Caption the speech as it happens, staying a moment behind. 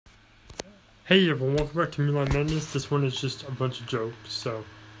Hey everyone, welcome back to Moonlight Madness. This one is just a bunch of jokes, so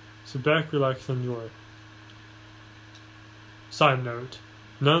sit back, relax, and enjoy. Side note,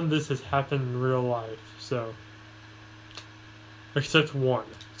 none of this has happened in real life, so except one,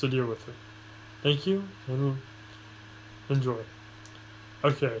 so deal with it. Thank you, and enjoy.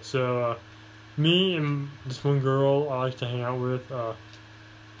 Okay, so me and this one girl I like to hang out with,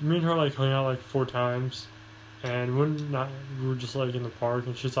 me and her like hung out like 4 times, and one night we were just like in the park,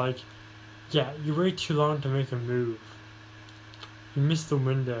 and she's like, "Yeah, you wait too long to make a move. You missed the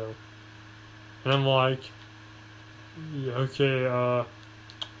window." And I'm like, "Yeah, okay,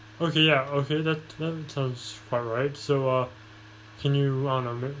 that sounds quite right. So, can you, I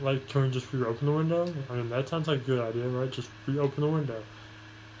don't know, like, can we just reopen the window? I mean, that sounds like a good idea, right? Just reopen the window."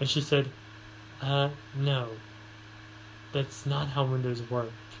 And she said, "No, that's not how windows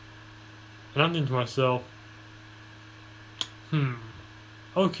work." And I'm thinking to myself,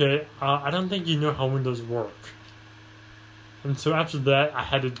 okay, I don't think you know how windows work. And so after that, I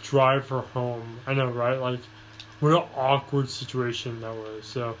had to drive her home. I know, right? Like, what an awkward situation that was.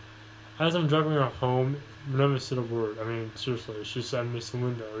 So, as I'm driving her home, never said a word. I mean, seriously, she said, "I missed the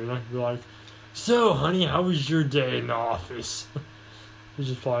window." You know, be like, "So, honey, how was your day in the office?" It's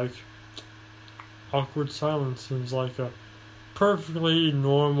just like, awkward silence seems like a perfectly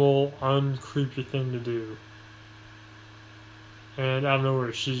normal, uncreepy thing to do. And out of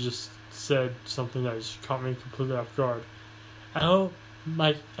nowhere, she just said something that just caught me completely off guard. "Oh,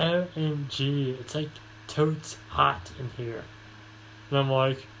 like, OMG, it's like totes hot in here." And I'm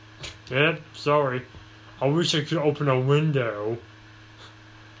like, "Yep, sorry. I wish I could open a window."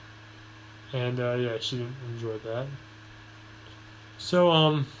 And, yeah, she didn't enjoy that.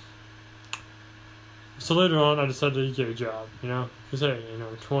 So later on, I decided to get a job, you know? Because, hey, you know,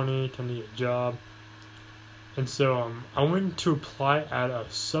 I'm 20, time to get a job. And so, I went to apply at a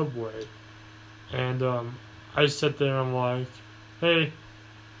Subway, and, I sat there and I'm like, "Hey,"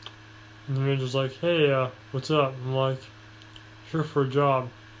 and the manager's like, "Hey, what's up?" I'm like, "Here for a job."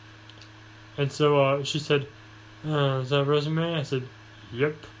 And so, she said, "Is that a resume?" I said,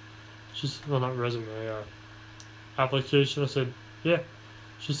 "Yep." Well, not resume, application. I said, "Yeah."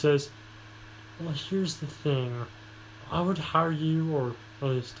 She says, "Well, here's the thing. I would hire you, or at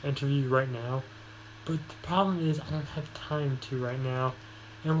least interview you right now. But the problem is I don't have time to right now,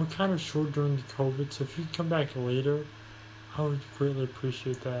 and we're kind of short during the COVID, so if you could come back later, I would greatly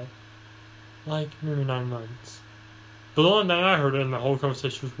appreciate that. Like, maybe 9 months." But the only thing I heard in the whole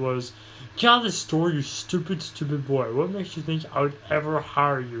conversation was, "Get out of the store, you stupid, stupid boy. What makes you think I would ever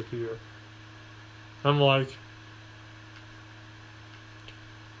hire you here?" I'm like,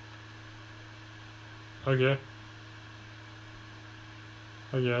 okay.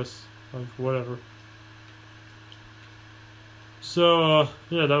 I guess. Like, whatever. So,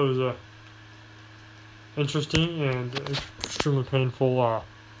 yeah, that was interesting and extremely painful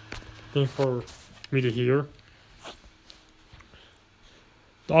thing for me to hear.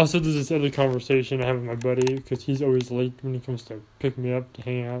 Also, there's this other conversation I have with my buddy, because he's always late when he comes to pick me up to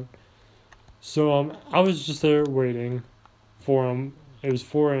hang out. So, I was just there waiting for him. It was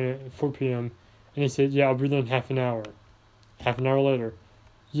 4 p.m., and he said, "Yeah, I'll be there in half an hour." Half an hour later,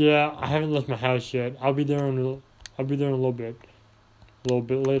 "Yeah, I haven't left my house yet. I'll be there in a little bit." A little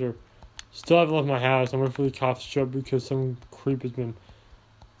bit later, "Still haven't left my house. I'm waiting for the cops to show up because some creep has been,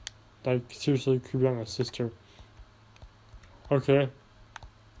 like, seriously creeping out my sister." "Okay,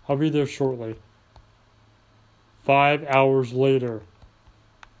 I'll be there shortly." 5 hours later,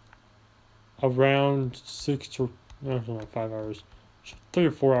 around 5 hours, 3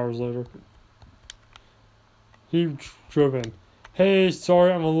 or 4 hours later, he drove in. "Hey,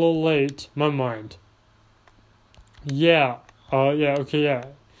 sorry, I'm a little late. My mind." Yeah, okay, yeah.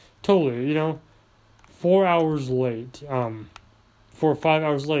 Totally, you know, 4 hours late. 4 or 5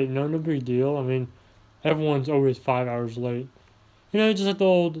 hours late, no big deal. I mean, everyone's always 5 hours late. You know, just like the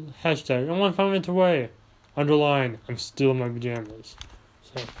old hashtag, "I'm only 5 minutes away." Underline, I'm still in my pajamas.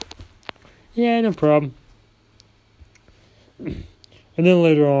 So, yeah, no problem. And then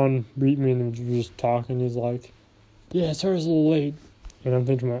later on, me and him were just talking. He's like, "Yeah, sorry I was a little late." And I'm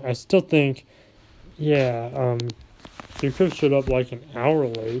thinking, I still think, yeah, you could have showed up like an hour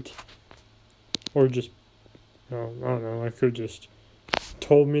late. Or just, I don't know, I could have just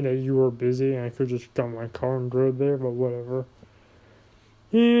told me that you were busy, and I could have just got my car and drove there, but whatever.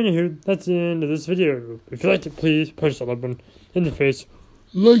 Anywho, that's the end of this video. If you liked it, please punch that like button in the face.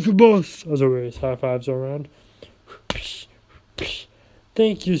 Like a boss! As always, high fives all around.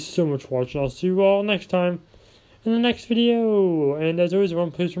 Thank you so much for watching. I'll see you all next time in the next video. And as always, everyone,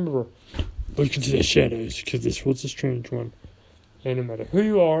 please remember, look into the shadows, because this was a strange one. And no matter who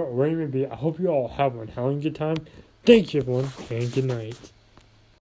you are or where you may be, I hope you all have one hell of a good time. Thank you, everyone, and good night.